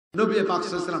নবী পাক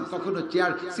সাল্লাল্লাহু আলাইহি ওয়াসাল্লাম কখনো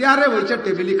চেয়ারে বসে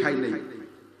টেবিলে খাই নাই,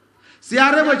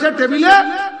 চেয়ারে বসে টেবিলে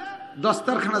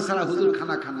দস্তরখানা ছাড়া হুজুর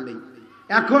খানা খান নাই।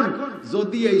 এখন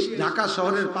যদি এই ঢাকা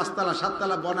শহরের ৫ তলা ৭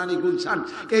 তলা বনানী গুলশান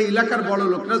এই এলাকার বড়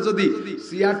লোকরা যদি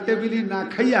চেয়ার টেবিলি না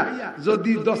খাইয়া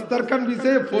যদি দস্তরখান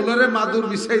বিছাই ফ্লোরে মাদুর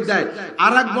বিছাই দেয়,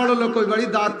 আর এক বড় লোক ওই বাড়ি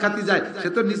দাওয়াত খাতি যায়, সে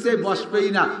তো নিচে বসবেই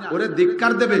না, ওরে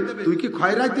ধিক্কার দেবে। তুই কি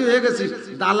খয়রাতি হয়ে গেছিস?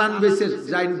 দালান বেচে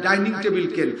ডাইনিং টেবিল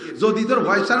কেন? যদি তোর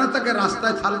পয়সা না থাকে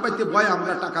রাস্তায় থাল পাইতে ভয়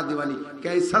আমরা টাকা দিবানি।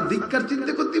 কেসা ধিক্কার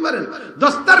চিন্তা করতে পারেন?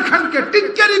 দস্তরখানকে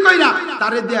টিটকারি কইরা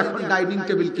তারে দিয়ে এখন ডাইনিং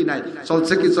টেবিল কিনায়।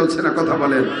 চলছে কি চলছে না কথা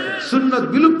বলেন? সুন্নাত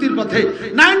বিলুপ্তির পথে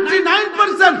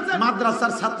 99%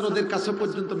 মাদ্রাসার ছাত্রদের কাছে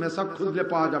পর্যন্ত মেসাক খুঁজলে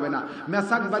পাওয়া যাবে না।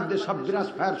 মেসাক বাদ দিয়ে সব বিরাজ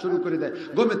ফায়ার শুরু করে দেয়,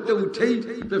 ঘুমেতে উঠেই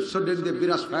পেপসোডেন্ট দিয়ে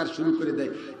বিরাজ ফায়ার শুরু করে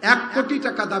দেয়। ১ কোটি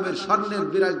টাকা দামের স্বর্ণের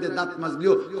বিরাজ দিয়ে দাঁত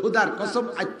মাজলিও খোদার কসম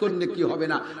আইকন নেকি হবে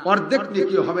না, অর্ধেক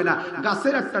নেকি হবে না।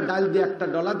 গাছের একটা ডাল দিয়ে একটা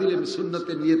ডলা দিলে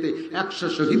সুন্নতের নিয়তে ১০০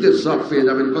 শহীদের সব পেয়ে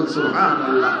যাবেন।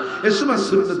 সুবহানাল্লাহ। এই সময়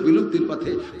সুন্নাত বিলুপ্তির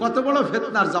পথে কত বড়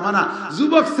ফিতনার জামানা।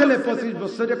 যুবক ছেলে ২৫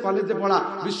 বছরে কলেজে পড়া,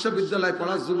 বিশ্ববিদ্যালয়ে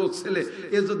পড়া যুবক ছেলে,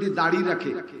 এ যদি দাড়ি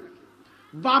রাখে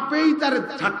বাপেই তার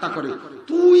ঠাট্টা করে,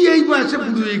 তুই এই বয়সে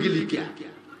বুড়ো হয়ে গেলি কে?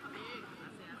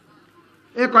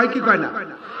 এ কয় কি কয় না?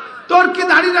 তোর কি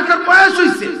দাড়ি রাখার বয়স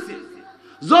হইছে?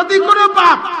 যদি কোনো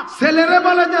বাপ ছেলেরে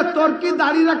বলে যে তোর কি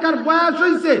দাড়ি রাখার বয়স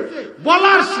হইছে,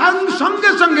 বলার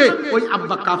সঙ্গে সঙ্গে ওই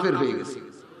আব্বা কাফের হয়ে গেছে।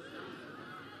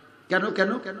 কেন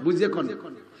কেন বুঝে কোন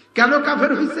কেন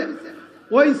কাফের হইছে?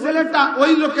 ওই ছেলেটা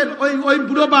ওই লোকের ওই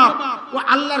বুড়ো বাপ ও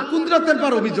আল্লাহর কুদরতের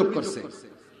পর অভিযোগ করছে,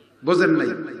 বোঝেন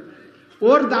নাই?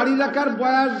 ওর দাড়ি রাখার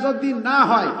বয়স যদি না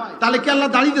হয় তাহলে কি আল্লাহ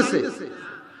দাড়ি দিছে?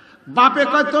 বাপে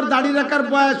কয় তোর দাড়ি রাখার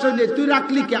বয়স হইলে তুই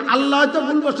রাখলি কে? আল্লাহ হয়তো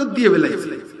ভুল বছর দিয়ে বেলাইছে,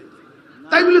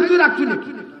 তাই বলে তুই রাখবি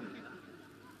নাকি?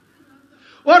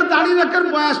 ওর দাড়ি রাখার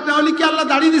বয়স না হলে কি আল্লাহ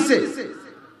দাড়ি দিছে?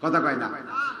 কথা কয় না।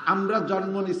 আমরা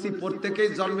জন্ম নিছি, প্রত্যেকেই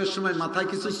জন্মের সময় মাথায়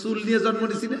কিছু চুল নিয়ে জন্ম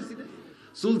নিছি না?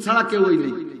 চুল ছাড়া কেউই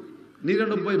নেই,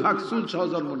 ৯৯% চুল সহ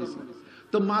জন্ম নিছি।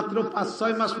 তো মাত্র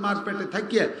 ৫-৬ মাস মার পেটে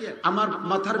থাকিয়ে আমার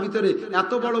মাথার ভিতরে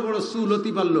এত বড় বড় চুল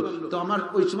হতে পারলো, তো আমার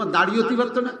ওই সময় দাড়ি হতে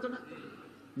পারতো না?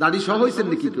 দাড়ি সহ হয়েছেন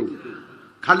নাকি কেউ?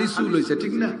 খালি চুল হয়েছে,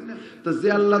 ঠিক না? তো যে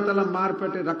আল্লাহ তাআলা মার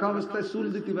পেটে রাখা অবস্থায় চুল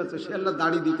দিতে পারছে, সে আল্লাহ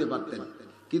দাড়ি দিতে পারতেন।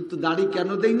 কিন্তু দাড়ি কেন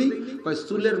দেয়নি?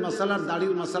 চুলের মাসালার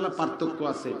দাড়ির মাসালা পার্থক্য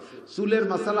আছে। চুলের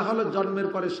মাসালা হলো জন্মের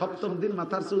পরে ৭ম দিন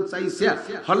মাথার চুল চাইছে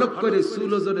হলক করে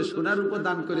চুল ওজনে সোনার উপর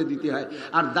দান করে দিতে হয়।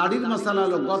 আর দাড়ির মাসালা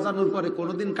হলো গজানোর পরে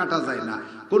কোনোদিন কাটা যায় না,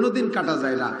 কোনোদিন কাটা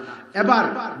যায় না। এবার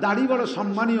দাড়ি বড়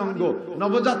সম্মানীয় অঙ্গ।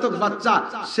 নবজাতক বাচ্চা,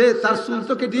 সে তার চুল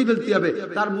তো কেটেই ফেলতে হবে।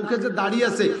 তার মুখে যে দাড়ি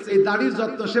আছে, এই দাড়ির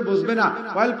যত্ন সে বুঝবে না।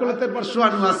 কয়েল কলতের পর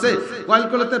শোয়ানো আছে, কয়েল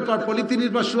কলতের পর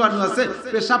পলিথিনের পর শোয়ানো আছে।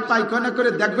 পেশাব পায়খানা করে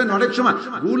দেখবেন অনেক সময়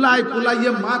গুলাই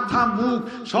পুলাইয়ে মাথা মুখ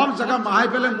সব জায়গা মাহাই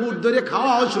ফেলে মুখ ধরে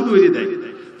খাওয়াও শুরু হয়ে দেয়।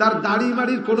 তার দাড়ি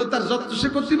মাড়ির কোনো তার যত্ন সে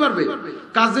করতে পারবে?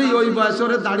 কাজেই ওই বয়সে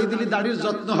ওরে দাড়ি দিলে দাড়ির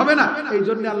যত্ন হবে না। এই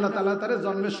জন্য আল্লাহ তাআলা তারে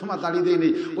জন্মের সময় দাড়ি দেয়নি।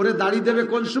 ওরে দাড়ি দেবে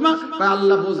কোন সময়?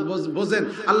 আল্লাহ বোঝেন,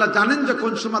 আল্লাহ জানেন যে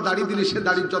কোন সময় দাড়ি দিলে সে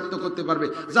দাড়ির যত্ন করতে পারবে।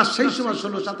 যা সেই সময়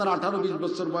 ১৬, ১৭, ১৮, ২০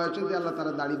 বছর বয়সে যে আল্লাহ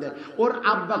তারা দাড়ি দেয়। ওর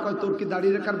আব্বা কয় তোর কি দাড়ি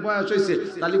রাখার বয়স হয়েছে?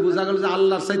 তাহলে বোঝা গেল যে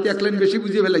আল্লাহর চাইতে ১ লাইন বেশি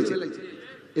বুঝিয়ে ফেলাইছে।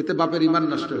 এতে বাপের ঈমান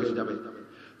নষ্ট হয়ে যাবে।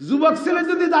 যুবক ছেলে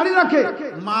যদি দাড়ি রাখে,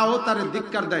 মাও তারে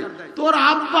ধিক্কার দেয়, তোর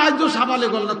আব্বা আজ সাবালে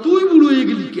গল না, তুই বুড়ো হয়ে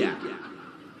গেলি কে?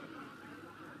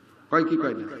 কয় কি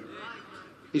কয় না?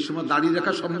 এই সময় দাড়ি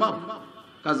রাখা সম্ভব?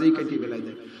 কাজেই কাটিয়ে বেলায়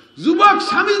দেয়। যুবক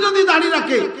স্বামী যদি দাড়ি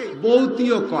রাখে,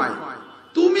 বউতিও কয়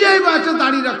তুমি এই বয়সে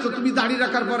দাড়ি রাখছো, তুমি দাড়ি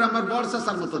রাখার পর আমার বড়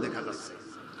চাচার মতো দেখা যাচ্ছে।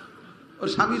 ওর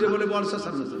স্বামীরে বলে বড়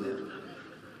চাচার মতো দেখা।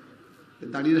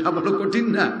 দাড়ি রাখা বড় কঠিন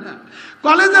না?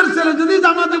 কলেজের ছেলে যদি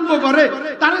জামা জুব্বো করে,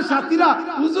 তার সাথীরা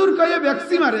হুজুর কয়ে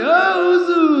ব্যক্তি মারে, ও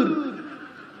হুজুর,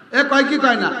 এ কয় কি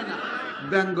কয় না?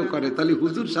 ব্যঙ্গ করে। তাহলে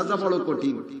হুজুর সাজা বড়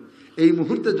কঠিন। এই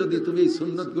মুহূর্তে যদি তুমি এই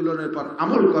সুন্নত গুলোর পর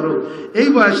আমল করো, এই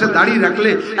বয়সে দাড়ি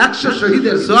রাখলে ১০০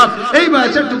 শহীদের সওয়াব, এই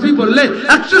বয়সে টুপি পরলে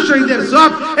 ১০০ শহীদের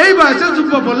সওয়াব, এই বয়সে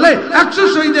জুব্বো পরলে ১০০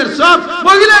 শহীদের সওয়াব।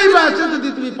 মহিলা এই বয়সে যদি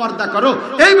তুমি পর্দা করো,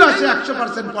 এই বয়সে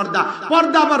 ১০০% পর্দা।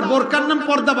 পর্দা আবার বোরকার নাম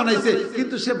পর্দা বানাইছে,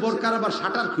 কিন্তু সে বোরকার আবার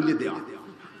শাটার খুলে দেওয়া।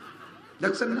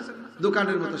 দেখছেন না?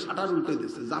 দোকানের মতো শাটার উল্টে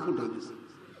দিচ্ছে, জাপ উঠে দিচ্ছে।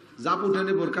 জাপ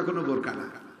উঠেনি বোরকা কোনো বোরকা না।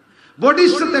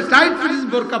 বডির সাথে টাইট ফিটিং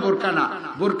বোরকা বোরকা না।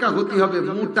 বোরকা হতে হবে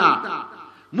মোটা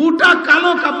মোটা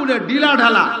কালো কাপড়ে ঢিলা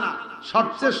ঢালা,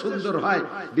 সবচেয়ে সুন্দর হয়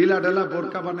ঢিলা ঢালা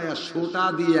বোরকা বানায়া সোটা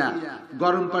দিয়া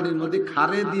গরম পানির মধ্যে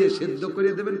খারে দিয়ে সেদ্ধ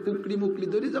করে দেবেন, কুকড়ি মুকড়ি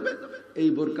ধরে যাবে, এই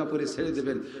বোরকা পরে ছেড়ে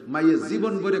দেবেন। মাইয়ে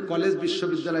জীবন ভরে কলেজ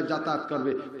বিশ্ববিদ্যালয়ে যাতায়াত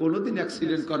করবে, কোনোদিন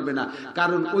অ্যাক্সিডেন্ট করবে না।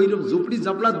 কারণ ওইরকম ঝুপড়ি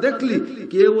ঝাপড়া দেখলি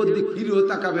কেউ ওর দিক ফিরেও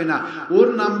তাকাবে না, ওর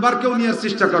নাম্বার কেউ নেওয়ার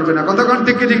চেষ্টা করবে না। কতক্ষণ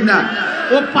ঠিক ঠিক না?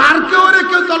 ও পার্কে ওরে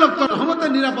কেউ তলব করে ক্ষমতা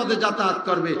নিরাপদে যাতায়াত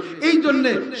করবে। এই জন্য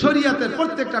শরীয়তের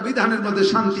প্রত্যেকটা বিধানের মধ্যে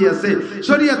শান্তি আছে।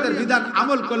 শরীয়তের বিধান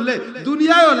আমল করলে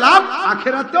দুনিয়ায়ও লাভ,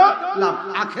 আখেরাতেও লাভ,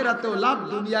 আখেরাতেও লাভ,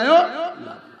 দুনিয়ায়ও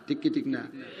লাভ। ঠিক কি ঠিক না?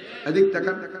 এদিক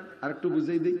তাকান, আর একটু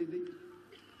বুঝাই দিই।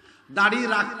 দাড়ি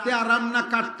রাখতে আরাম না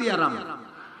কাটতে আরাম?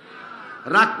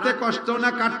 রাখতে কষ্ট না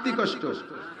কাটতে কষ্ট?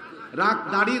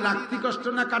 দাড়ি রাখতে কষ্ট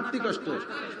না কাটতে কষ্ট?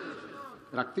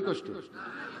 রাখতে কষ্ট।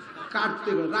 কাটতে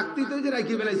রাখতে তো যে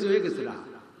রাখি বেলাইছে হয়ে গেছে না,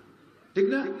 ঠিক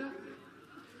না?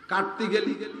 কাটতে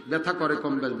গেলি ব্যথা করে,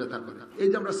 কম বেশ ব্যথা করে। এই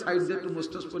যে আমরা সাইড দিয়ে একটু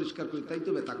মোস্টাস পরিষ্কার করি, তাই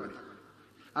তো ব্যথা করে।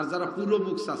 আর যারা পুরো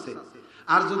মুখ আছে,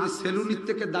 আর যদি সেলুনের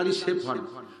থেকে দাড়ি শেভ হন,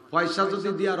 পয়সা যদি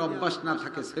দেওয়ার অভ্যাস না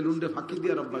থাকে, সেলুনে ফাঁকি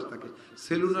দেওয়ার অভ্যাস থাকে,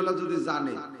 সেলুনওয়ালা যদি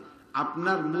জানে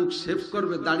আপনার মুখ শেভ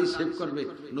করবে, দাড়ি শেভ করবে,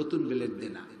 নতুন ব্লেড দে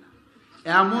না,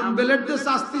 এমন ব্লেড দিয়ে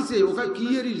চাস্তিছে, ওখানে কি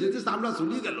এরি যেতে আমরা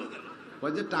শুনি গেল,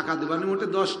 ওই যে টাকা দেবানি মোটে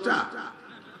 10টা।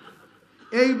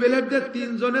 এই ব্লেড দিয়ে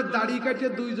 3 জনের দাড়ি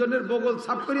কাটিয়ে 2 জনের বগল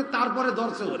সাফ করে তারপরে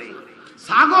ধরছে ওরে,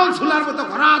 ছাগল ছোলার মতো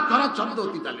ঘরাত ঘরাত শব্দ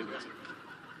অতি তালে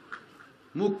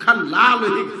মুখ খান লাল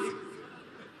হয়ে গেছে,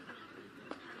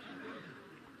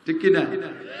 ঠিক কিনা?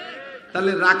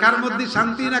 তাহলে রাখার মধ্যে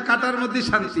শান্তি না কাটার মধ্যে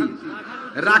শান্তি?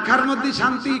 রাখার মধ্যে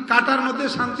শান্তি, কাটার মধ্যে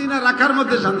শান্তি না রাখার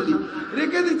মধ্যে শান্তি?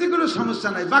 রেখে দিতে কোনো সমস্যা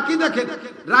নাই। বাকি দেখেন,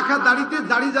 রাখা দাড়িতে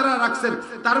দাড়ি যারা রাখছেন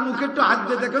তার মুখে একটু হাত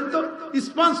দিয়ে দেখেন তো,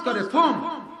 স্পঞ্জ করে, ফোম,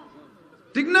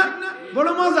 ঠিক না? বড়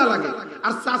মজা লাগে।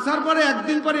 আর চাষার পরে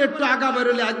একদিন পরে একটু আগা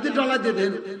বেরোলে একদিন ডলা দিয়ে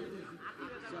দেন,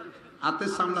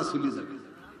 হাতের সামলা চুলি যাবে,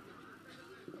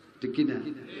 ঠিক কিনা?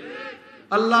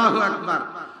 আল্লাহু আকবার।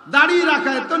 দাড়ি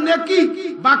রাখা তো নেকি।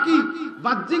 বাকি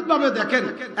বাহ্যিক ভাবে দেখেন,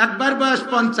 একবার বয়স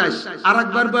 50 আর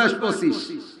একবার বয়স 25,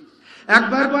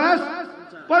 একবার বয়স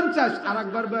 50 আর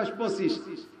একবার বয়স 25।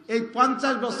 এই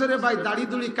 50 বছরে ভাই দাড়ি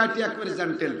দুড়ি কাটিয়ে একবারে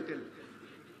জেন্টেল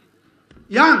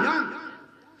ইয়াং,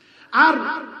 আর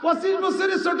 25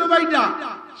 বছরের ছোট ভাইটা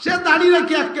সে দাড়ি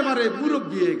রেখে একেবারে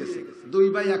মুরব্বি হয়ে গেছে। দুই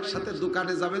ভাই একসাথে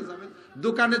দোকানে যাবেন,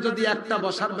 দোকানে যদি একটা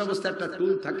বসার ব্যবস্থা, একটা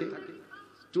টুল থাকে,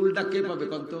 টুলটা কে পাবে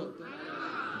কত?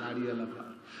 দাড়িওয়ালা।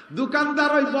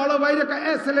 দোকানদার ওই বড় ভাইরে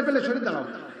ছেলে পেলে সরে দাঁড়াও,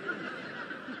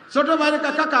 ছোট ভাইরে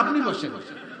কাকা আপনি বসেন,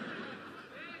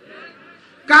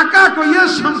 কাকা কইয়া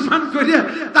সম্মান করিয়া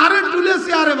তারে টুলে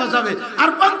চেয়ারে বসাবে। আর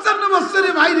 55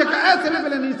 বছরের ভাইরে ছেলে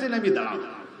পেলে নিচে নামিয়ে দাঁড়াও।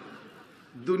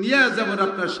 দুনিয়া যেমন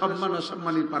আপনার সম্মান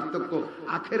অসম্মানের পার্থক্য,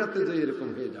 আখেরাতে যে এরকম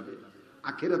হয়ে যাবে,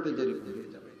 আখেরাতে যে এরকম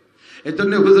হয়ে যাবে।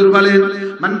 এজন্য হুজুর বলেন,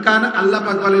 মান কানা, আল্লাহ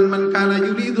পাক বলেন, মান কানা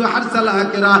ইউরিদু হারসাল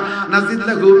আখিরা নাজিদ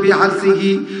লাহু ফি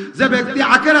হারসিহি। যে ব্যক্তি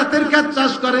আখিরাতের ক্ষেত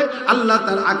চাষ করে, আল্লাহ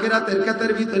তার আখিরাতের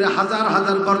ক্ষেতের ভিতরে হাজার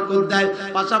হাজার বরকত দেয়।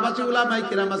 পাশাপাশি উলামায়ে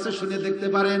কিরাম আছে, শুনে দেখতে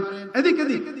পারেন। এদিকে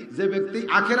যে ব্যক্তি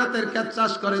আখিরাতের ক্ষেত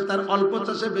চাষ করে, তার অল্প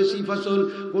চাষে বেশি ফসল।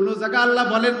 কোন জায়গায় আল্লাহ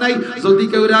বলেন নাই যদি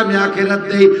কেউরে আমি আখিরাত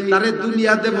দেই তারে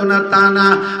দুনিয়া দেব না, তা না।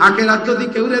 আখিরাত যদি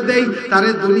কেউরে দেই তারে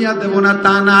দুনিয়া দেব না,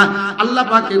 তা না। আল্লাহ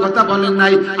পাক এই কথা বলেন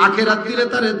নাই। আখিরাত দিলে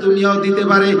তারে দুনিয়াও দিতে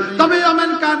পারে। তবে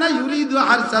আমান কানা ইউরিদু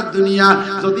হারসাদ দুনিয়া,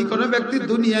 যদি কোন ব্যক্তি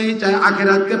দুনিয়াই চায়,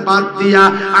 আখিরাতকে বাদ দিয়া,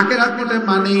 আখিরাত মোটে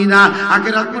মানেই না,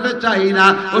 আখিরাত মোটে চাই না,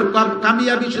 ওর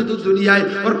কামিয়াবি শুধু দুনিয়ায়,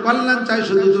 ওর কল্যাণ চাই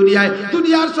শুধু দুনিয়ায়,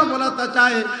 দুনিয়ার সফলতা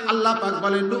চায়, আল্লাহ পাক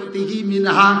বলেন নুতিহি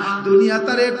মিনহা, দুনিয়া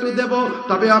তারে একটু দেব,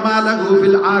 তবে আমা লাহু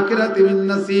ফিল আখিরাতি মিন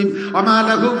নাসিব, আমা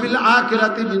লাহু ফিল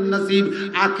আখিরাতি মিন নাসিব,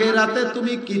 আখিরাতে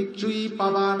তুমি কিচ্ছুই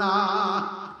পাবা না।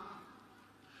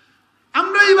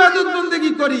 আমরা ইবাদত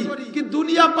বন্দেগী করি কি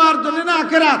দুনিয়া পাওয়ার জন্য না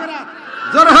আখিরাত?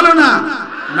 জোর হলো না?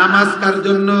 নামাজ কার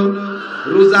জন্য,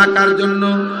 রোজা কার জন্য,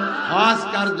 হজ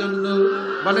কার জন্য?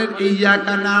 বলেন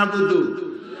ইয়্যাকা না'বুদু,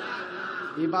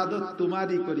 ইবাদত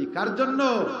তোমারই করি, কার জন্য?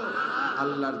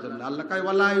 আল্লাহর জন্য। আল্লাহ কয়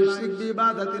ওয়ালা ইউশরিক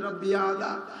বিইবাদাতি রাব্বি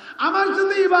আহাদা, আমার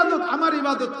সাথে ইবাদত, আমার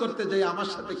ইবাদত করতে যাই আমার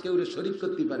সাথে কেউ শরীক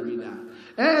করতে পারবি না।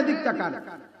 এদিক তাকান,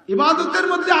 ইবাদতের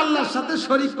মধ্যে আল্লাহর সাথে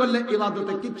শরীক করলে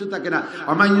ইবাদতে কিচ্ছু থাকে না।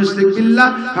 ওয়া ইউশরিক বিল্লাহ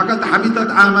ফাকাদ হাবিতাত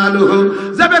আমালুহু,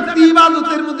 যে ব্যক্তি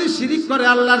ইবাদতের মধ্যে শিরিক করে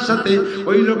আল্লাহর সাথে,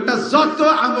 ওই লোকটা যত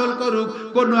আমল করুক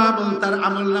কোন আমল তার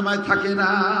আমলনামায় থাকে না।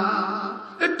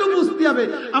 একটু বুঝতে হবে,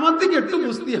 আমার দিকে একটু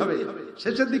বুঝতে হবে।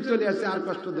 শেষের দিক চলে আসে, আর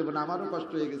কষ্ট দেব না, আমারও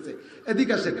কষ্ট হয়ে গেছে।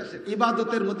 এদিকে আসে,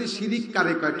 ইবাদতের মধ্যে শিরিক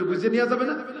কারে কয় একটু বুঝে নেওয়া যাবে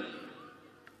না?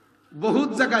 বহুত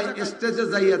জায়গায় স্টেজে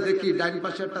যাইয়া দেখি ডাইন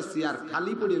পাশে একটা চেয়ার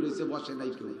খালি পড়ে রয়েছে, বসে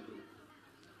নাই কেউ।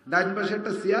 ডাইন পাশে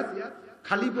একটা চেয়ার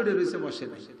খালি পড়ে রয়েছে, বসে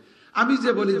নাই। আমি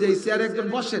যে বলি যে এই চেয়ারে একজন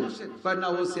বসেন, কয় না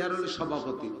ও চেয়ার হলো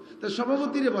সভাপতি, তো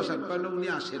সভাপতিরে বসান, কয় না উনি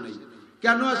আসে নাই।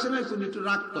 কেন আসে নাই? উনি একটু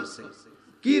রাগ করছে।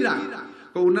 কি রাগ?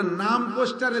 উনার নাম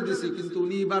পোস্টারে দিছি, কিন্তু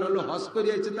উনি এবার হলো হজ করে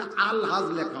আইছে, তা আল হাজ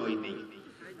লেখা হয়নি।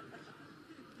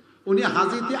 উনি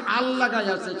হাজিতে আল লাগাই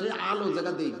আছে, সেই আল ও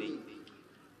জায়গা দেই নেই।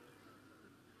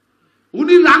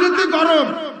 উনি রাগেতে গরম,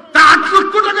 তা 8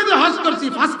 লক্ষ টাকা দিয়ে হজ করছি,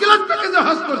 5 লাখ টাকা দিয়ে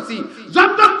হজ করছি,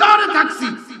 জব্বর টাওয়ারে থাকছি,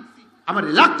 আমার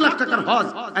লাখ লাখ টাকার হজ,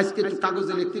 আজকে একটু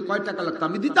কাগজে লিখতে কয় টাকা লাগতো,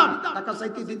 আমি দিতাম, টাকা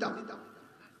চাইতে দিতাম।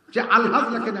 যে আলহাজ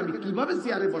লেখেন, আমি কিভাবে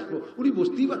চেয়ারে বসবো? উনি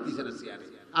বসতেই পারতেছে না চেয়ারে,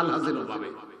 আলহাজের অভাবে।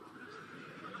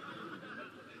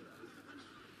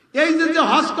 এই যে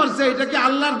হজ করছে, এটা কি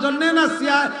আল্লাহর জন্য না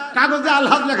কাগজে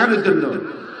আলহাজ লেখানোর জন্য?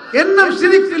 এর নাম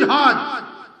শিরিক ফিল হজ,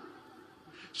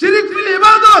 শিরিক ফিল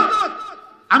ইবাদত।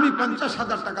 আমি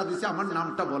 50,000 টাকা দিছি, আমার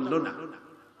নামটা বললো না।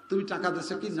 তুমি টাকা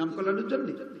দিছো কি নাম করানোর জন্য?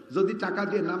 যদি টাকা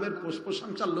দিয়ে নামের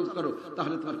প্রশংসার লোভ করো,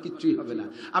 তাহলে তোমার কিচ্ছুই হবে না।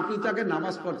 আপনি তো আগে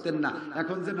নামাজ পড়তেন না,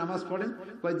 এখন যে নামাজ পড়েন,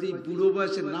 কয় যে বুড়ো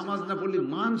বয়সে নামাজ না পড়লে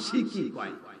মানসি কি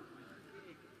কয়।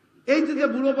 এই যে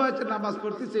বুড়ো বয়সে নামাজ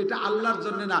পড়তেছে, এটা আল্লাহর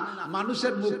জন্য না,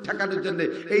 মানুষের মুখ ঠেকানোর জন্য।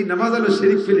 এই নামাজ হলো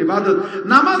শিরিক ফিল ইবাদত।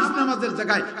 নামাজ নামাজের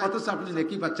জায়গায়, অথচ আপনি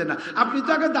নেকি পাচ্ছেন না। আপনি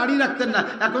তো আগে দাড়ি রাখতেন না,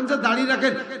 এখন যে দাড়ি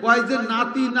রাখেন, কয় যে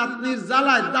নাতি নাতনির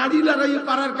জ্বালায় দাড়ি লাগাই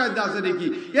পাড়ার কাজে আছে নাকি,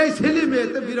 এই ছেলে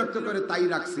মেয়েতে বিরক্ত করে তাই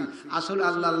রাখছি। আসলে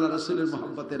আল্লাহ আল্লাহ রাসূলের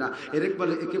মহব্বতে না,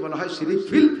 একে বলা হয় শিরিক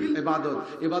ফিল ইবাদত।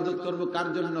 ইবাদত করবো কার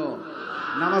জন্য?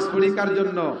 নামাজ পড়ি কার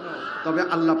জন্য? তবে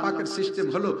আল্লাহ পাকের সিস্টেম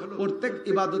হলো প্রত্যেক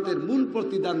ইবাদতের মূল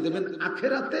প্রতিদান দেবেন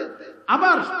আখিরাতে।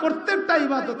 আবার প্রত্যেকটা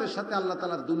ইবাদতের সাথে আল্লাহ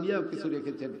তাআলা দুনিয়াও কিছু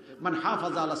রেখেছেন। মান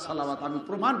হাফাজা আলা সালাওয়াত, আমি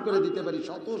প্রমাণ করে দিতে পারি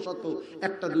শত শত,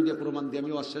 একটা দুইটা প্রমাণ দিয়ে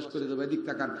আমি শেষ করে দেবো। এদিক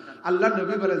তাকান, আল্লাহ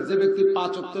নবী বলেন, যে ব্যক্তি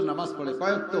 5 ওয়াক্ত নামাজ পড়ে,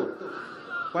 কয় ওয়াক্ত?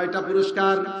 কয়টা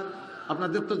পুরস্কার?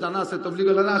 আপনাদের তো জানা আছে, তাবলীগ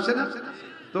ওয়ালারা আসে না?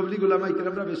 তাবলীগ উলামায়ে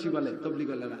কেরামরা বেশি বলে, তাবলীগ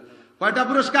ওয়ালারা কয়টা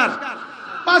পুরস্কার?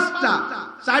 5টা।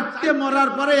 4টে মরার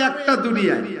পরে একটা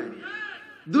দুনিয়ায়।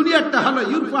 দুনিয়াটা হলো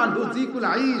ইরফান হুজিকুল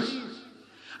আইশ।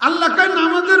 আল্লাহ কয়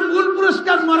নামাজের মূল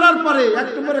পুরস্কার মরার পরে 1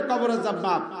 নম্বরে কবর আযাব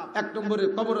মাফ, 1 নম্বরে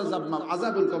কবর আযাব মাফ,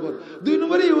 আযাবুল কবর। 2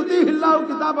 নম্বরে ইউতিহিল্লাহু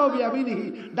কিতাবাহু বিয়ামিনিহি,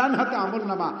 ডান হাতে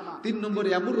আমলনামা। 3 নম্বরে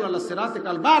আমরু আলা সিরাতে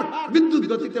কালবার, বিদ্যুৎ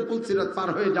গতিতে পুলসিরাত পার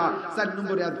হয়ে যা। 4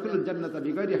 নম্বরে আদখুলুল জান্নাতা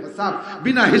বিগাইরি হিসাব,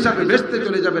 বিনা হিসাবে বেহেশতে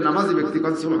চলে যাবে নামাজি ব্যক্তি।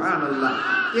 কোন সুবহানাল্লাহ।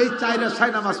 এই 4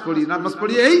 আশায় নামাজ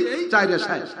পড়ি এই 4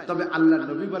 আশায়। তবে আল্লাহর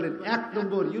নবী বলেন 1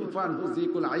 নম্বর ইরফান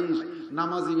হুজিকুল আইশ,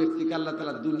 নামাজি ব্যক্তিকে আল্লাহ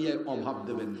তাআলা দুনিয়ায় অভাব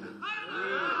দেবেন না।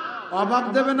 অভাব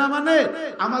দেবে না মানে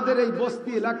আমাদের এই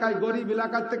বস্তি এলাকায়, গরিব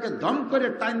এলাকার থেকে ধম করে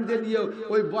টাইম দিয়ে নিয়ে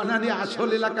ওই বনানী আসল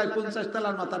এলাকায় 50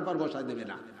 তলার মাথার পর বসায় দেবে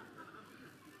না।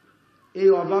 এই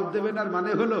অভাব দেবে না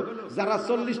মানে হলো, যারা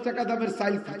 40 টাকা দামের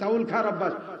চাউল খাওয়ার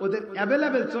অভ্যাস, ওদের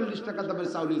অ্যাভেলেবেল 40 টাকা দামের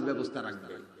চাউলের ব্যবস্থা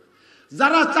রাখবে।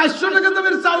 যারা 400 টাকা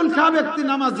দামের চাউল খাওয়া ব্যক্তি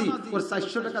নামাজি, ওর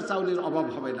 400 টাকা চাউলের অভাব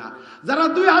হবে না। যারা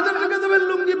 2000 টাকা দামের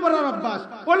লুঙ্গি পরার অভ্যাস,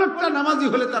 ও লোকটা নামাজি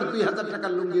হলে তার 2000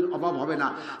 টাকার লুঙ্গির অভাব হবে না।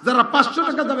 যারা 500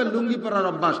 টাকা দামের লুঙ্গি পরার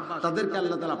অভ্যাস, তাদেরকে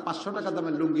আল্লাহ তাআলা 500 টাকা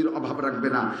দামের লুঙ্গির অভাব রাখবে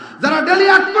না। যারা ডেইলি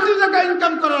 1 কোটি টাকা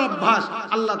ইনকাম করার অভ্যাস,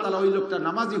 আল্লাহ তাআলা ওই লোকটা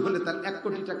নামাজি হলে তার 1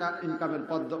 কোটি টাকা ইনকামের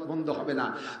পথ বন্ধ হবে না।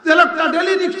 যে লোকটা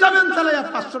ডেইলি রিকশা ভ্যান চালায়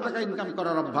 500 টাকা ইনকাম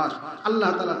করার অভ্যাস, আল্লাহ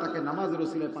তাআলা তাকে নামাজের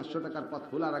ওসিলায় 500 টাকার পথ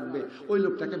খোলা রাখবে। ওই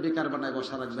লোকটাকে বেকার বানায়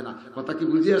বসা রাখবে না। কথা কি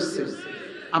বুঝে আসছে?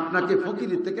 আপনাকে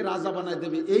ফকির থেকে রাজা বানায়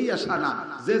দেবে এই আশা না,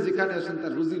 যে যেখানে আসেন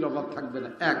তার রুজির অভাব থাকবে না।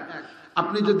 এক,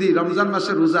 আপনি যদি রমজান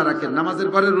মাসে রোজা রাখেন, নামাজের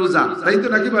পরে রোজা, তাই তো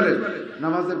নাকি বলেন?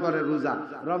 নামাজের পরে রোজা।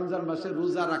 রমজান মাসে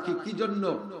রোজা রাখি কি জন্য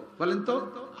বলেন তো?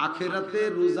 আখিরাতে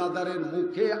রোজাদারের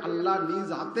মুখে আল্লাহ নিজ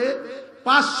হাতে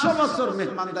 500 বছর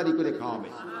মেহমানদারি করে খাওয়াবে।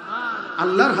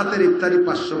 আল্লাহর হাতের ইফতারি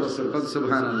 500 বছর।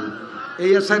 সুবহানাল্লাহ।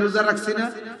 এই আশায় রোজা রাখছি না?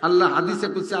 আল্লাহ হাদিসে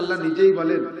কুদসি আল্লাহ নিজেই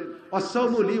বলেন,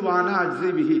 অসৌমুলি ওয়ানা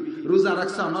আজরিবিহি, রোজা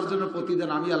রাখছে আমার জন্য প্রতিদিন,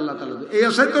 আমি আল্লাহ তাআলা দেব। এই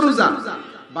আশায় তো রোজা।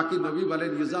 বাকি নবী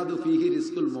বলেন, ইউজাদু ফিহি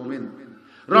রিজকুল মুমিন,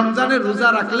 রমজানের রোজা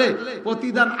রাখলে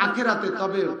প্রতিদান আখিরাতে।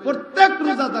 তবে প্রত্যেক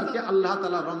রোজাদারকে আল্লাহ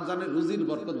তাআলা রমজানের রুজির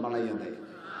বরকত বাড়াইয়া দেয়।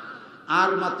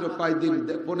 আর মাত্র কয়দিন,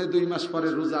 1.5-2 মাস পরে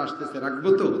রোজা আসতেছে, রাখবো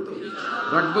তো?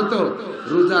 রাখবো তো?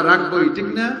 রোজা রাখবোই, ঠিক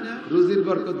না? রুজির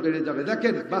বরকত বেড়ে যাবে।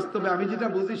 দেখেন বাস্তবে আমি যেটা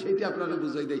বুঝি সেটা আপনারা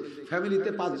বুঝাই দেই। ফ্যামিলিতে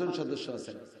 5 জন সদস্য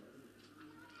আছেন,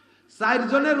 4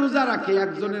 জনে রোজা রাখে,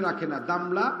 1 জনে রাখে না।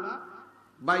 দামলা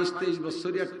 22-23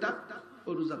 বছরই একটা, ও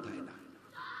রোজা থাকে না।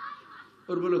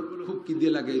 ওর বলো খুব কি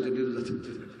দিয়ে লাগে, এই জন্য রোজা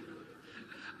থাকতে।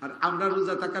 আর আমরা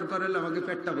রোজা থাকার পরে আমাকে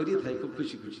পেটটা ভরিয়ে থাকে, খুব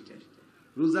খুশি খুশি।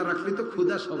 রোজা রাখলে তো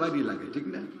ক্ষুধা সবারই লাগে, ঠিক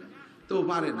না? তো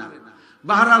পারে না,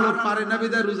 বাহারাল পারে না,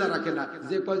 বিদায় রোজা রাখে না।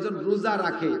 যে কয়জন রোজা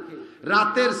রাখে,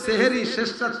 রাতের সেহেরি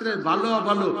শেষ রাত্রের ভালো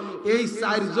ভালো, এই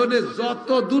 4 জনে যত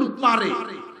দূর পারে,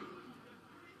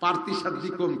 পার্টি সাধ্য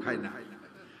কম খায় না,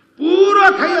 পুরো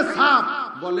খাইয়ে সাপ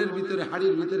বলের ভিতরে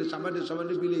হাড়ির ভিতরে সামান্য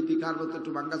সামান্য বিলেতি খার মতো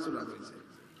একটু ভাঙ্গা চূড়া হয়েছে।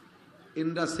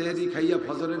 ইন্দ্রা সেহরি খাইয়া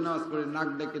ফজরের নামাজ পড়ে নাক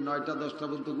ডেকে 9টা 10টা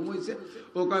পর্যন্ত ঘুমাইছে।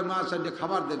 ও কয় মা সাইডে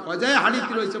খাবার দেন, কয় যাই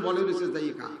হাড়িতে রয়েছে বলে রয়েছে যাই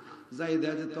খা। যাই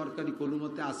দেখা যায় তরকারি কোনো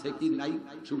মতে আছে কি নাই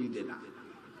সুবিধে না।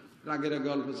 রাগের আগে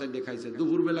অল্প সাইডে খাইছে।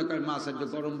 দুপুর বেলা কয় মা সাইডে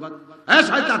গরম ভাত, হ্যাঁ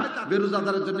শয়তান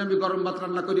বেরোজাদারের জন্য আমি গরম ভাত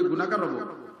রান্না করি গুনাহগার হবো,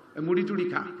 মুড়ি টুড়ি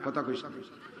খা। কথা কইস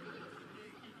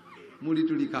মুড়ি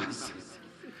টুড়ি খাইছে।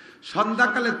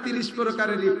 সন্ধ্যাকালে 30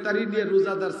 প্রকারের ইফতারি নিয়ে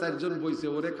রোজাদার 4 জন বইছে।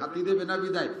 ওরে খাতি দেবে না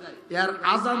বিদায়, এর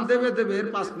আজান দেবে দেবে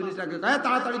 5 মিনিট আগে কয়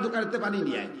তাড়াতাড়ি দোকানেতে পানি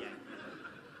নিয়ে আয়,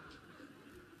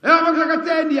 আমার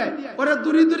কাছে নিয়ে আয়। ওরে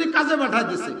দূরি দূরি কাজে পাঠায়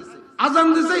দিছে। আজান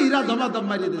দিছে, ইরা ধমাধম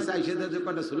মারিয়ে দিছে। আইসে দেখে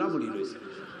কয়টা ছোলা মুড়ি রয়েছে।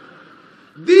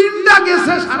 দিনটা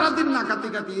গেছে সারাদিন না খাতি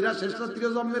খাতি। ইরা শেষ রাত্রে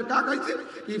জন্মের কা খাইছে,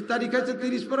 ইফতারি খাইছে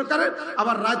 30 প্রকারের।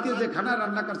 আবার রাতে যে খানা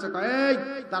রান্না করছে কয় এই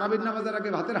তারাবির নামাজের আগে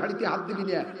ভাতের হাড়িতে হাত দিবি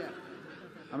না।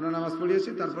 আমরা নামাজ পড়িয়েছি,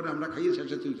 তারপরে আমরা খাইয়ে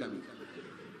শেষে তুই খাবি।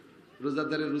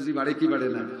 রোজাদারের রুজি বাড়ে কি বাড়ে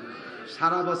না?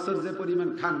 সারা বছর যে পরিমাণ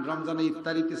খান, রমজানে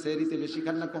ইফতারিতে সেহরিতে বেশি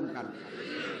খান না কম খান?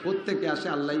 প্রত্যেকে আসে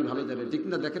আল্লাহই ভালো জানে, ঠিক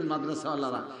না? দেখেন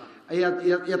মাদ্রাসাওয়ালারা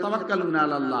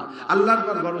আল্লাহর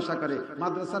পর ভরসা করে।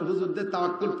 মাদ্রাসার হুজুরদের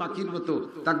তাওয়াক্কুল পাখির মতো।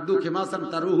 তাকদু খেমাসান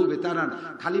তারুহু বেতারান।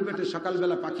 খালি পেটে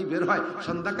সকালবেলা পাখি বের হয়,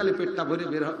 সন্ধ্যাকালে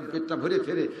পেটটা ভরে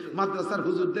ফেরে। মাদ্রাসার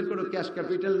হুজুরদের কোনো ক্যাশ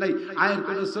ক্যাপিটাল নাই, আয়ের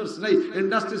কোনো সোর্স নাই,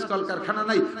 ইন্ডাস্ট্রিজ কলকারখানা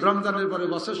নাই। রমজানের পরে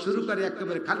বছর শুরু করে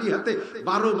একেবারে খালি হাতে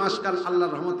 12 মাস কাল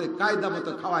আল্লাহর রহমতে কায়দা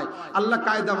মতো খাওয়ায়। আল্লাহ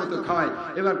কায়দা মতো খাওয়ায়।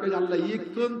 এবার কই আল্লাহ ই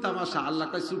কোন তামাশা? আল্লাহ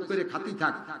কয় চুপ করে খাতি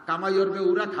থাক, কামাই করবে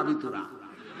ওরা, খাবি তোরা।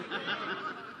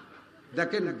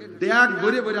 দেখেন দেখ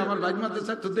ভরে ভরে আমার ভাই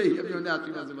মাদ্রাসা তো দেই আমি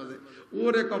আসি মাঝে মাঝে।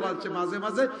 ওরে কবাচ্ছে মাঝে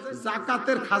মাঝে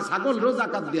জাকাতের ছাগল রো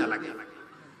জাকাত দেয়া লাগে।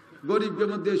 গরিবের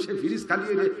মধ্যে সে ফ্রিজ খালি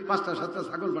 5টা 7টা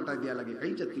ছাগল পাঠায় দেয়া লাগে,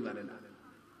 এই চাকরি পারে না।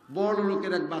 বড়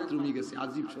লোকের এক বাথরুমে গেছে,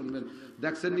 আজীব শুনবেন,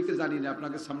 দেখছেন নাকি জানি না,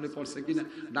 আপনাকে সামনে পড়ছে কিনা,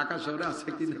 ঢাকা শহরে আছে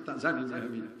কিনা তা জানি না।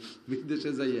 আমি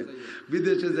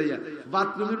বিদেশে যাইয়া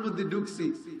বাথরুমের মধ্যে ঢুকছি।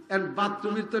 এন্ড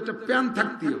বাথরুমের তো একটা প্যান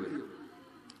থাকতে হবে,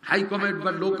 হাই কমেন্ট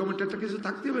বা লো কমেন্ট একটা কিছু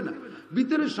থাকতে হবে না?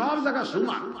 ভিতরে সব জায়গা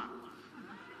সমান।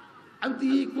 আমি তো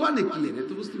এই কোয়ানে কি রে,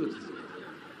 তো বুঝতে পারছি।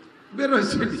 বের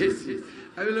হয়েছে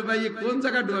আমি বললাম ভাই কোন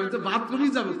জায়গা ঢুক? আমি তো বাথরুমই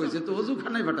যাবো কইছে, তো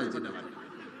অজুখানায় পাঠাইছে না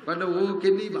মানে ও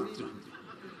কেনেই বাথরুম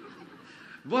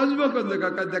বসবো কোন জায়গা?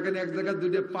 দেখেন এক জায়গায়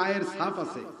 2টা পায়ের ছাপ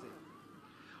আছে।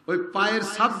 ওই পায়ের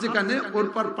ছাপ যেখানে, ওর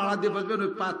পর পাড়া দিয়ে বসবেন,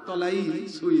 ওই পা তলাই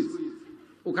সুইচ।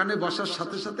 ওখানে বসার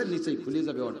সাথে সাথে নিচেই খুলে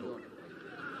যাবে অটো।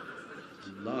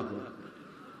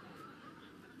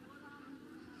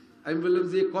 আমি বললাম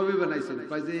যে কবে বানাইছেন?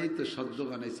 কয় যে এই তো সদ্য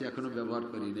বানাইছি, এখনো ব্যবহার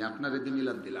করিনি। আপনার এতে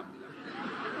মিলাদ দিলাম।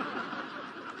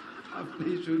 আপনি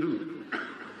শুরু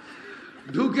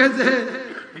ঢুকে যে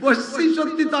বসছি,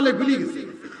 সত্যি তলে খুলে গেছে।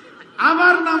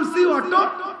 আবার নামছি, অটো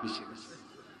মিশে গেছে।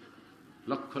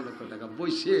 লক্ষ লক্ষ টাকা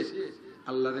বসে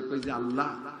আল্লাহরে কই যে আল্লাহ,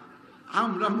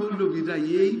 আমরা মৌলবীরা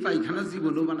এই পায়খানা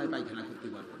জীবনও বানায় পায়খানা করতে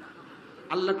পারবো না।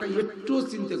 আল্লাহকে একটু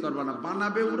চিন্তা করবা না,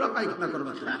 বানাবে ওরা, পায়খানা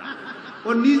করবা তোমরা। ও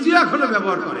নিজে এখনো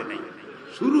ব্যবহার করে নাই,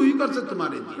 শুরুই করছে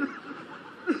তোমার।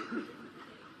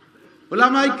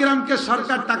 উলামায়ে কিরামকে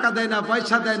সরকার টাকা দেয় না,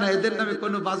 পয়সা দেয় না, এদের নামে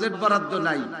কোনো বাজেট বরাদ্দ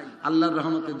নাই। আল্লাহর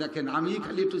রহমতে দেখেন আমি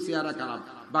খালি একটু চেহারা খারাপ,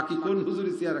 বাকি কোন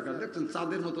হুজুরি চেহারা খারাপ? দেখছেন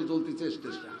চাঁদের মতো জ্বলতেছে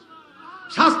স্টেশন।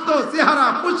 স্বাস্থ্য, চেহারা,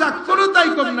 পোশাক কোনটাই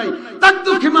কম নাই।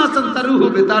 তাকদু খিমাসান তারুহু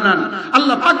বেতানান।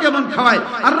 আল্লাহ পাক এমন খাওয়ায়।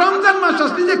 আর রমজান মাস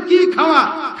আসলে যে কি খাওয়া,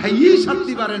 খাইয়েই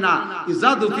শান্তি পারে না।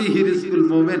 ইজাদু ফিহি রিজকুল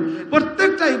মুমিন।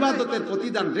 প্রত্যেকটা ইবাদতের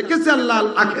প্রতিদান রেখেছে আল্লাহ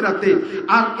আখিরাতে।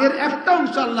 আর এর একটা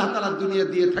অংশ আল্লাহ তাআলা দুনিয়া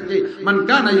দিয়ে থাকে। মান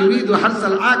কানা ইউরিদু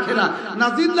হারসাল আখিরা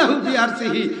নাজিদ লাহু ফি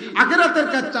হারসিহি। আখিরাতের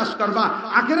কাজ চাষ করবা,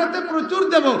 আখিরাতে প্রচুর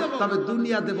দেব, তবে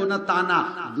দুনিয়া দেব না তা না,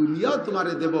 দুনিয়াও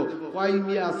তোমারে দেব। কয়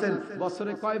নিয়ে আছেন,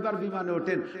 বছরে কয়বার বিমানে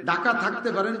ওঠেন? ঢাকা থাকতে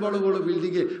পারেন বড় বড়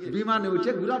বিল্ডিং এ, বিমানে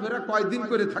উঠে ঘোরাফেরা কয়দিন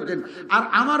করে থাকেন? আর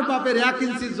আমার বাপের 1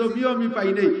 ইঞ্চি জমিও আমি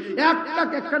পাই নাই,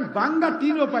 একখান বাঙ্গা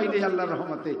টিনও পাই নাই আল্লাহর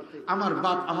রহমতে। আমার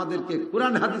বাপ আমাদেরকে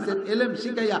কোরআন হাদিসের এলেম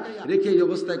শিখাইয়া রেখে এই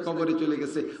অবস্থায় কবরে চলে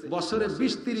গেছে। বছরে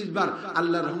 20-30 বার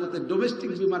আল্লাহর রহমতে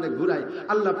ডোমেস্টিক বিমানে ঘুরায়,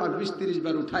 আল্লাহ পাক 20-30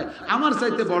 বার উঠায়। আমার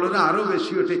চাইতে বড়রা আরো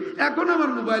বেশি ওঠে। এখন আমার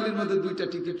মোবাইলের মধ্যে 2টা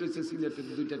টিকিট রয়েছে, সিলেটের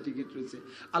 2টা টিকিট রয়েছে।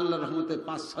 আল্লাহর রহমতে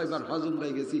 5-6 বার হজ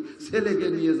উমরায় গেছি। ছেলেকে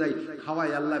নিয়ে যাই,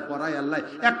 খাওয়াই আল্লাহ, পড়াই আল্লাহ।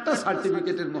 একটা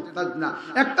সার্টিফিকেটের মুহতাজ না,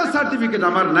 একটা সার্টিফিকেট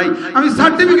আমার নাই। আমি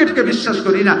সার্টিফিকেটকে বিশ্বাস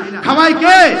করি না। খাওয়াই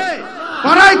কে?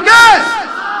 পড়াই কে?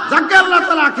 যাকে আল্লাহ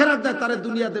তাআলা আখিরাত দেয় তারে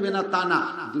দুনিয়া দেবে না তা না,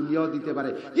 দুনিয়াও দিতে পারে।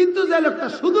 কিন্তু যে লোকটা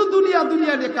শুধু দুনিয়া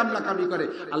দুনিয়া নিয়ে কামলা কামি করে,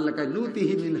 আল্লাহ কয়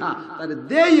নুতিহি মিনহা, তারে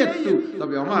দেই একটু,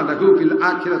 তবে ওমা লাহু ফিল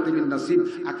আখিরাতি মিন নাসিব,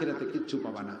 আখিরাতে কিচ্ছু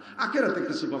পাবা না, আখিরাতে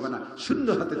কিছু পাবা না। শূন্য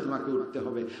হাতে তোমাকে উঠতে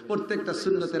হবে। প্রত্যেকটা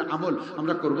সুন্নতের আমল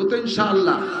আমরা করব তো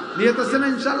ইনশাআল্লাহ, নিয়ত আছে না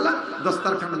ইনশাআল্লাহ?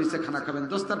 দস্তারখান নিচে খানা খাবেন,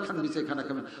 দস্তারখান নিচে খানা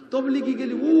খাবেন। তবলিগি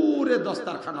গেলি ওরে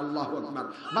দস্তারখান, আল্লাহু আকবার,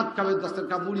 ভাত খাবে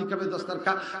দস্তারখান, মুড়ি খাবে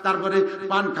দস্তারখান, তারপরে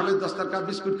পান খাবে দস্তারখান,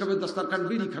 বিস্কুট খাবে দস্তারখান,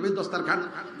 বিড়ি খাবে দস্তারখান,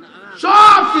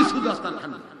 সব কিছু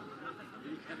দস্তারখান।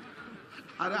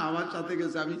 আরে আমার সাথে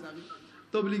গেছে, আমি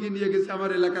তবলিগি নিয়ে গেছি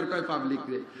আমার এলাকার কয় পাবলিক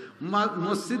রে,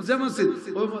 মসজিদ যে মসজিদ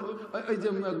ওই যে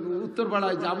উত্তর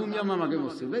পাড়ায় যে আবু মিয়া মামাকে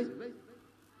মসজিদ, ভাই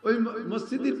ওই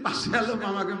মসজিদের পাশে আলো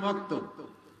মামাকে মক্তব।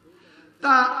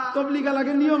 তা তবলিগা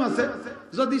লাগে নিয়ম আছে,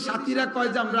 যদি সাথীরা কয়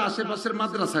যে আমরা আশেপাশের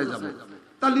মাদ্রাসায় যাবো,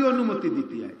 তাহলে অনুমতি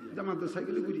দিতে হয় যে মাদ্রাসায়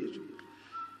গেলে ঘুরিয়ে এসো।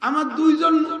 আমার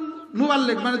দুইজন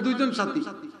মুবাল্লিগ মানে দুইজন সাথী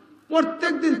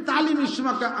প্রত্যেক দিন তালিমের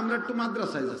সময় আমরা একটু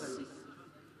মাদ্রাসায় যাচ্ছি,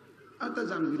 তা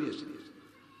যান ঘুরিয়ে এসে।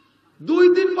 2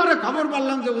 দিন পরে খবর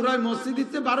পারলাম যে ওরাই মসজিদ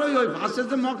দিচ্ছে বারোই ওই ভাষে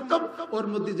যে মক্তব, ওর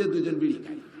মধ্যে যে দুজন বিড়ি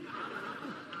খায়,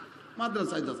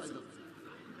 মাদ্রাসায় যাচ্ছে।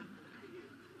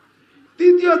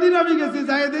 3য় দিন আমি গেছি,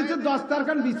 যাই দেখছি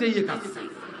দস্তারখান বিছাইয়ে খাচ্ছে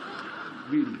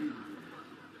বিড়ি।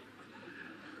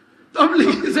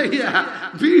 তবলিগি যাইয়া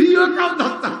বিড়িও খাও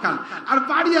দস্তারখান, আর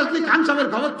বাড়ি আসলে খান সাহেবের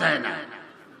খবর থাকে না,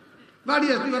 বাড়ি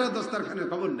আসলে ওরা দস্তারখানের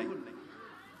খবর নেই।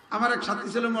 আমার এক সাথী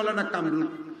ছিল মৌলানা কামরুল,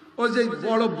 ও যে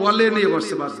বড় বলে নিয়ে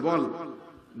বসে, বাস বল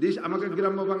ডিশ, আমাকে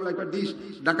গ্রাম্য বাংলায় ডিশ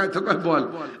ঢাকায় থাকা বল,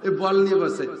 এই বল নিয়ে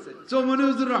বসে। চৌমনি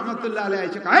হুজুর রহমতুল্লাহ আলাইহি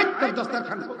আইছে,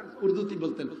 দস্তারখান, উর্দুতে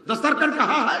বলতেন দস্তারখান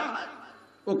কাহা হয়।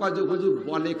 ও কয় যে হুজুর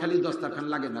বলে খালি দস্তারখান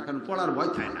লাগে না, কারণ পড়ার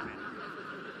ভয় থাকে না।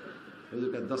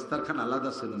 দস্তারখান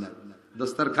আলাদা সুন্নাত,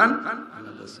 দস্তারখান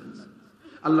আলাদা সুন্নাত।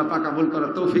 আল্লাহ পাক আমল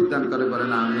করার তৌফিক দান করে,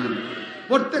 বলেন আমিন।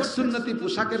 প্রত্যেক সুন্নতি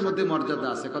পোশাকের মধ্যে মর্যাদা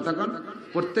আছে, কথা কোন?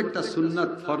 প্রত্যেকটা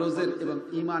সুন্নাত ফরজের এবং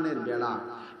ঈমানের বেড়া।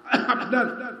 আপনার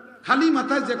খালি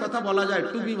মাথায় যে কথা বলা যায়,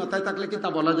 টুপি মাথায় থাকলে কি তা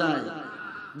বলা যায়?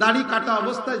 দাড়ি কাটা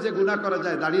অবস্থায় যে গুনাহ করা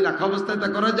যায়, দাড়ি রাখা অবস্থায় তা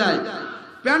করা যায়?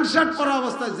 প্যান্ট শার্ট পরা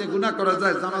অবস্থায় যে গুনাহ করা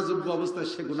যায়, জামাযুব্ব অবস্থায়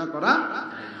সে গুনাহ করা।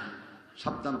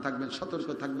 সাবধান থাকবেন, সতর্ক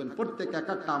থাকবেন। প্রত্যেক এক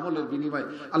একটা আমলের বিনিময়ে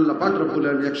আল্লাহ পাক রব্বুল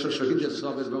আলামিন 100 শহীদের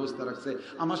সওয়াবের ব্যবস্থা রাখছে।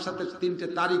 আমার সাথে 3টে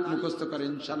তারিখ মুখস্থ করে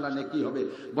ইনশাআল্লাহ নেকি হবে।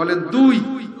 বলেন 2,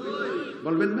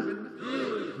 বলবেন না?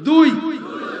 2,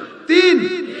 3,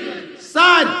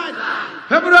 4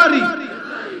 ফেব্রুয়ারি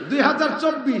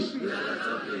 2024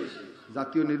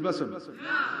 জাতীয় নির্বাচন।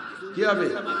 কি হবে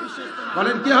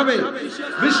বলেন? কি হবে?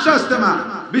 বিশ্ব ইজতেমা।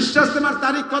 বিশ্ব ইজতেমার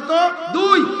তারিখ কত? 2,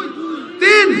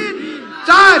 3,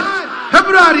 4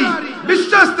 ফেব্রুয়ারি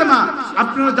বিশ্ব ইজতেমা।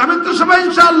 আপনারা যাবেন তো সবাই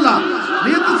ইনশাআল্লাহ?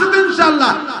 নিয়ত আছে তো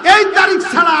ইনশাআল্লাহ? এই তারিখ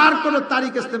ছাড়া আর কোন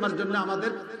তারিখ ইজতেমার জন্য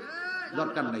আমাদের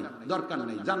দরকার নাই, দরকার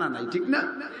নাই, জানা নাই, ঠিক না?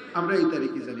 আমরা এই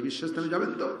তারিখে জানি। বিশ্ব ইজতেমা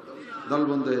যাবেন তো?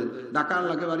 দলবন্ধ হয়ে ঢাকার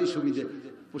লাগে বাড়ি সুবিধে,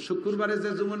 শুক্রবারে যে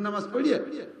জুমার নামাজ পড়িয়ে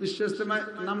বিশ্ব ইজতেমায়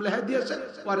নাম লেখাই দিয়েছে,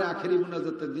 পরে আখেরি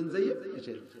মুনাজাতের দিন যাইয়ে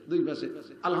এসে 2 পাশে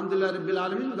আলহামদুলিল্লাহ রাব্বিল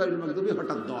আলামিন গায়রুল মাগদুবি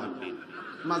হঠাৎ দোয়া,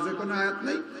 মাঝে কোনো আয়াত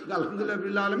নেই, আলহামদুলিল্লাহ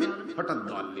রাব্বিল আলামিন হঠাৎ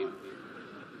দোয়া।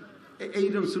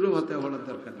 এইরকম শুরু হতে হওয়ার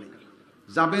দরকার নেই।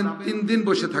 যাবেন 3 দিন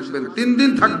বসে থাকবেন, 3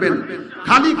 দিন থাকবেন,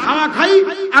 খালি খাওয়া খাই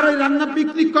আর ওই রান্না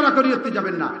পিকনিক করা করিয়ে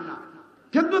যাবেন না।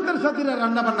 খেদমতের সাথীরা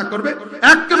রান্না বান্না করবে,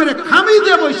 একেবারে খামি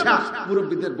দিয়ে বৈশা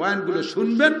মুরব্বীদের বয়ানগুলো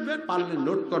শুনবেন, পারলে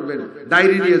নোট করবেন,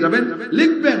 ডায়েরি নিয়ে যাবেন,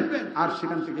 লিখবেন, আর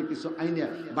সেখান থেকে কিছু আইনে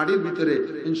বাড়ির ভিতরে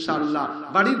ইনশাআল্লাহ,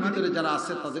 বাড়ির ভিতরে যারা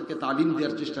আছে তাদেরকে তালিম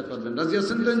দেওয়ার চেষ্টা করবেন। রাজি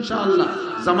আছেন তো ইনশাআল্লাহ?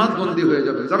 জামাত বন্দী হয়ে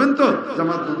যাবেন, যাবেন তো?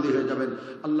 জামাত বন্দী হয়ে যাবেন।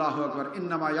 আল্লাহু আকবার।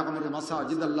 ইন্নামা ইয়ামুরু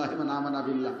মাসাজিদাল্লাহি মান আমানা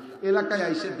বিল্লাহ। এলাকায়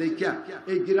আইসে দেখিয়া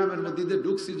এই গ্রামের মধ্যে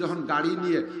ঢুকছি যখন গাড়ি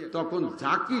নিয়ে, তখন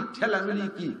ঝাঁকি ঠেলামিলি,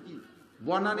 কি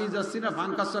বনানি যাচ্ছি না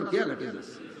ভাঙ্কাসর খেয়া ঘাটে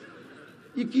যাচ্ছি,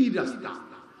 কি রাস্তা!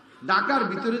 ঢাকার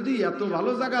ভিতরে যে এত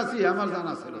ভালো জায়গা আছে আমার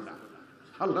জানা ছিল না।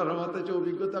 আল্লাহর রহমতে যে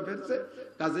অভিজ্ঞতা ফেরছে,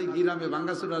 কাজেই গ্রামে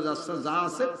ভাঙ্গাচুরা রাস্তা যা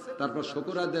আছে, তারপর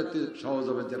শকুরা দিতে সহজ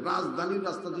হবে। যে রাজধানীর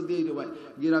রাস্তা যদি এই রবায়,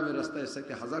 গ্রামের রাস্তায়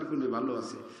সাথে 1000 গুণে ভালো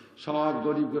আছে। সব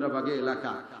গরিব গোরাবাগে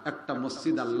এলাকা, একটা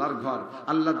মসজিদ আল্লাহর ঘর।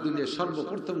 আল্লাহর দুনিয়ায়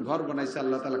সর্বপ্রথম ঘর বানাইছে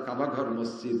আল্লাহ তাআলা, কাবা ঘর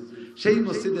মসজিদ। সেই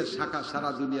মসজিদের শাখা সারা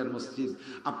দুনিয়ার মসজিদ।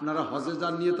 আপনারা হজে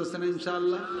যান, নিয়ত আছে না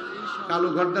ইনশাআল্লাহ? কালো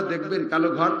ঘরটা দেখবেন, কালো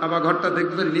ঘর কাবা ঘরটা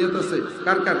দেখবেন, নিয়ত আছে?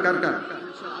 কার কার কার কার?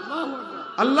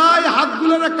 আল্লাহ এই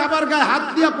হাতগুলোরে কাবার গায়ে হাত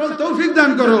দিয়া তৌফিক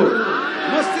দান করো।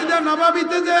 মসজিদে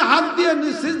নববীতে যে হাত দিয়ে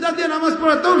সিজদা দিয়ে নামাজ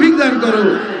পড়া তৌফিক দান করো।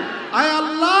 আয়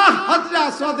আল্লাহ হজরে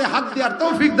আসওয়াদে হাত দেওয়ার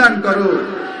তৌফিক দান করো।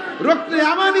 রুকনে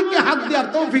ইয়ামানিকে হাত দেওয়ার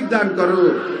তৌফিক দান করো।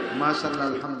 মাশাআল্লাহ,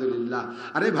 আলহামদুলিল্লাহ।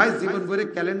 আরে ভাই, জীবন ভরে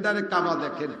ক্যালেন্ডারে কাবা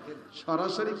দেখেন,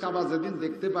 সরাসরি কাবা যেদিন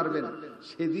দেখতে পারবেন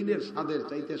সেদিনের স্বাদের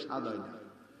চাইতে স্বাদ হয় না।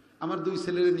 আমার দুই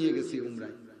ছেলেরে নিয়ে গেছি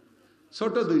উমরায়,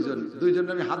 ছোট দুইজন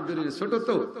আমি হাত ধরে, ছোট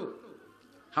তো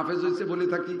হাফেজ হয়েছে বলে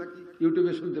থাকি,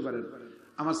 ইউটিউবে শুনতে পারেন।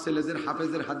 আমার ছেলেদের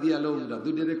হাফেজের হাদিয়া আলো উমরা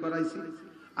দুইটারে করাইছি,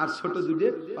 আর ছোট দুইটে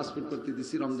পাসপোর্ট করতে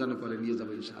দিছি, রমজানে পরে নিয়ে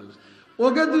যাবো ইনশাআল্লাহ।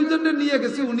 ওকে দুইজনে নিয়ে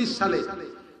গেছি 19 সালে।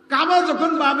 কাবা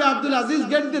যখন বাবে আব্দুল আজিজ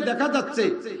গেট দিয়ে দেখা যাচ্ছে,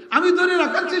 আমি ধরে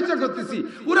রাখার চেষ্টা করতেছি,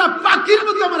 ওরা পাখির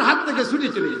মতো আমার হাত থেকে ছুটে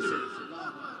চলে গেছে।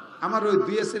 আমার ওই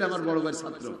বিএসের আমার বড় ভাইয়ের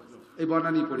ছাত্র এই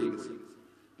বনানি পড়ে গেছে,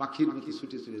 পাখির মতো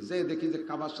ছুটে চলে যে দেখি যে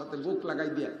কাবার সাথে বুক লাগাই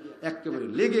দিয়ে একেবারে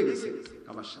লেগে গেছে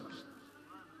কাবার সাথে।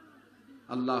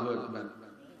 আল্লাহু আকবার।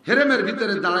 হেরেমের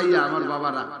ভিতরে দাঁড়াইয়া আমার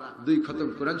বাবারা 2 খতম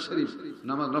কোরআন শরীফ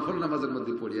নামাজ, নফল নামাজের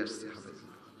মধ্যে পড়ে আসছে হাফেজ।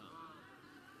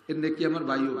 এর নাকি আমার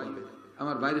ভাইও পাবে,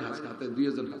 আমার বাইরের হাতে 2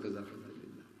 জন হাফেজ।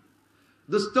 আলহামদুলিল্লাহ।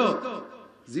 দোস্ত,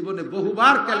 জীবনে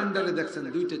বহুবার ক্যালেন্ডারে দেখছেন,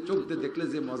 2টা চোখ দিয়ে দেখলে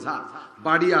যে মজা,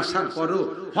 বাড়ি আসার পরও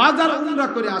হাজার উমরা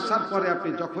করে আসার পরে আপনি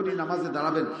যখনই নামাজে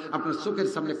দাঁড়াবেন, আপনার চোখের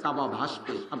সামনে কাবা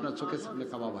ভাসবে, আপনার চোখের সামনে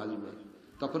কাবা ভাসবে,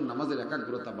 তখন নামাজের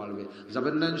একাগ্রতা বাড়বে।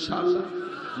 যাবেন না ইনশাআল্লাহ?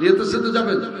 নিয়ত সাথে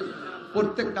যাবেন।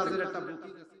 প্রত্যেক কাজের একটা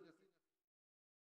বুকিং